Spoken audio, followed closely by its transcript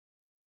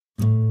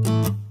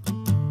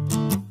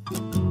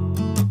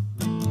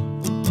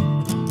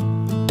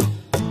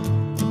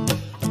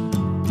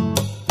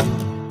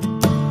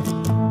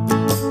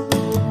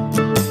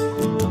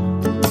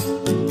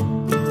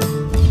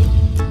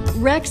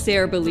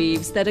Rexair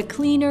believes that a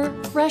cleaner,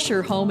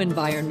 fresher home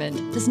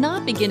environment does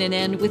not begin and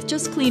end with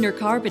just cleaner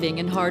carpeting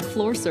and hard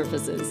floor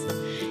surfaces.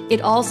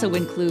 It also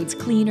includes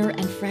cleaner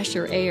and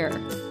fresher air.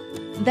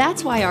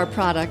 That's why our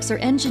products are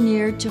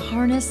engineered to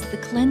harness the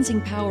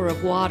cleansing power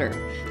of water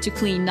to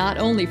clean not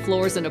only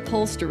floors and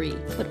upholstery,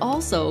 but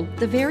also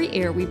the very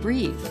air we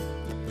breathe.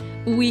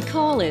 We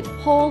call it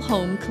Whole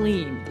Home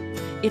Clean.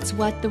 It's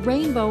what the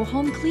Rainbow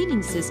Home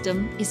Cleaning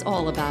System is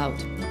all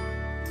about.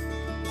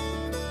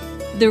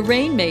 The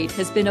Rainmate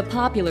has been a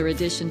popular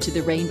addition to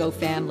the Rainbow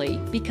family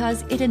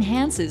because it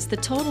enhances the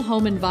total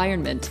home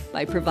environment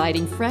by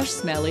providing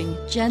fresh-smelling,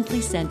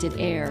 gently scented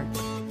air.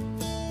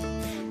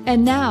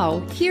 And now,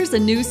 here's a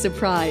new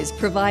surprise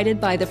provided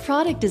by the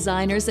product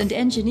designers and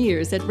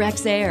engineers at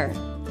Rexair.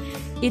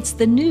 It's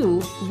the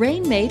new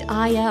Rainmate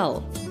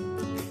IL,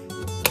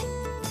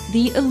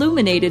 the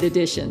Illuminated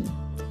Edition.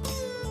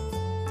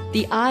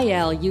 The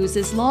IL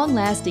uses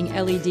long-lasting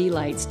LED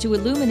lights to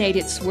illuminate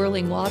its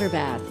swirling water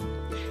bath,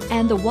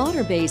 and the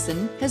water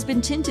basin has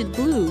been tinted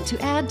blue to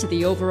add to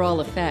the overall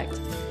effect.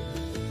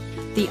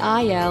 The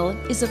IL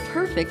is a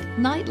perfect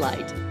night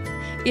light.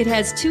 It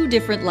has 2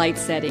 different light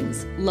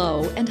settings,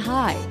 low and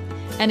high,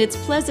 and its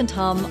pleasant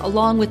hum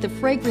along with the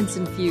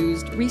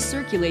fragrance-infused,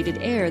 recirculated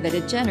air that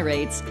it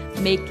generates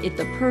make it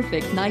the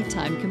perfect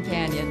nighttime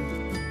companion.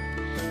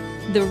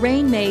 The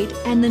Rainmate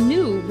and the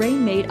new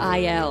Rainmate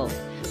IL,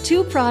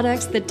 2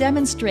 products that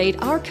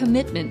demonstrate our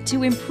commitment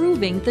to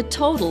improving the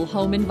total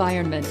home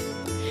environment.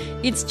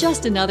 It's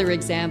just another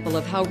example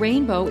of how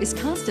Rainbow is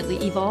constantly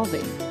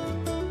evolving.